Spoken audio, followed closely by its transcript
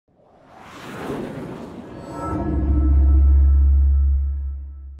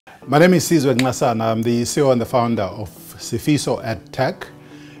My name is Sizwe Nxasana. I'm the CEO and the founder of Sasol EdTech.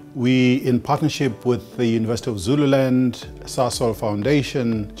 We, in partnership with the University of Zululand, Sasol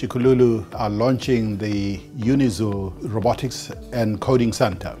Foundation, Chikululu, are launching the UniZul Robotics and Coding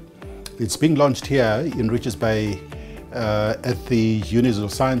Center. It's being launched here in Richards Bay at the UniZul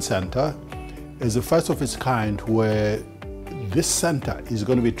Science Center as the first of its kind, where this center is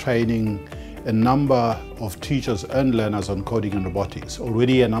going to be training a number of teachers and learners on coding and robotics.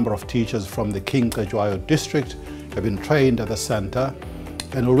 Already a number of teachers from the King Cetshwayo district have been trained at the center.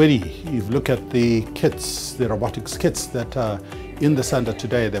 And already, if you look at the kits, the robotics kits that are in the center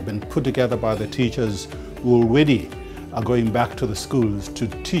today, they've been put together by the teachers who already are going back to the schools to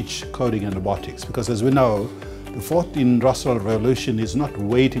teach coding and robotics. Because as we know, the fourth industrial revolution is not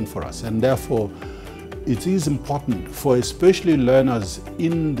waiting for us, and therefore it is important for especially learners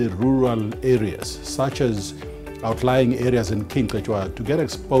in the rural areas, such as outlying areas in King Cetshwayo, to get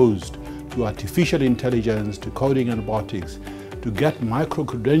exposed to artificial intelligence, to coding and robotics, to get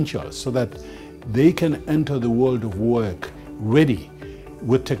micro-credentials so that they can enter the world of work ready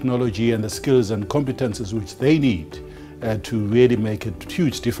with technology and the skills and competences which they need to really make a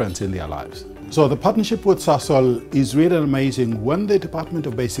huge difference in their lives. So the partnership with Sasol is really amazing. When the Department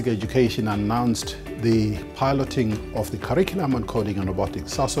of Basic Education announced the piloting of the curriculum on coding and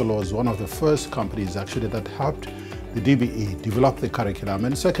robotics, Sasol was one of the first companies actually that helped the DBE develop the curriculum,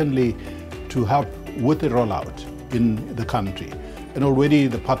 and secondly, to help with the rollout in the country. And already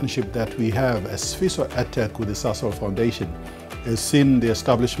the partnership that we have as Sasol EdTech with the Sasol Foundation has seen the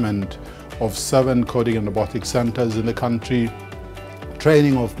establishment of 7 coding and robotics centers in the country,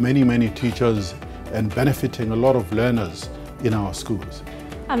 training of many teachers, and benefiting a lot of learners in our schools.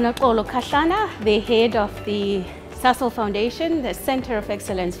 I'm Noxolo Kahlana, the head of the Sasol Foundation, the Center of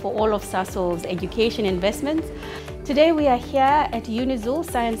Excellence for all of Sasol's education investments. Today we are here at UniZul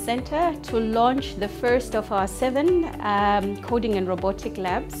Science Center to launch the first of our 7 coding and robotic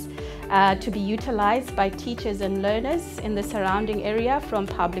labs to be utilized by teachers and learners in the surrounding area from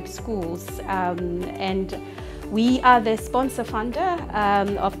public schools. And we are the sponsor funder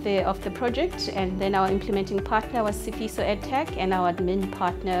of the project, and then our implementing partner was Sasol EdTech, and our admin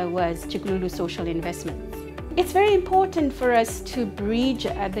partner was Chikululu Social Investments. It's very important for us to bridge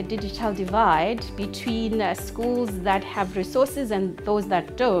the digital divide between schools that have resources and those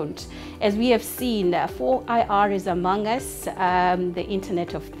that don't. As we have seen, 4IR is among us, the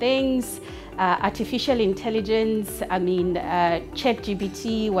Internet of Things, artificial intelligence.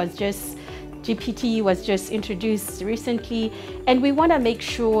 GPT was just introduced recently, and we want to make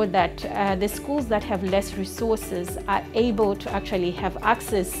sure that the schools that have less resources are able to actually have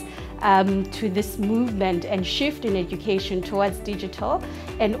access to this movement and shift in education towards digital,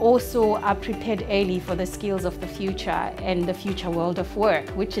 and also are prepared early for the skills of the future and the future world of work,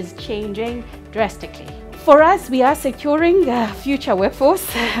 which is changing drastically. For us, we are securing future workforce.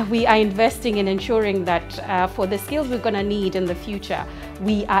 We are investing in ensuring that for the skills we're going to need in the future,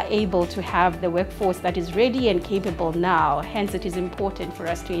 we are able to have the workforce that is ready and capable now. Hence, it is important for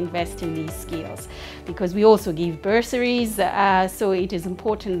us to invest in these skills, because we also give bursaries. So it is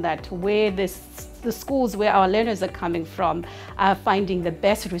important that where the schools where our learners are coming from are finding the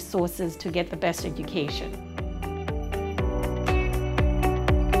best resources to get the best education.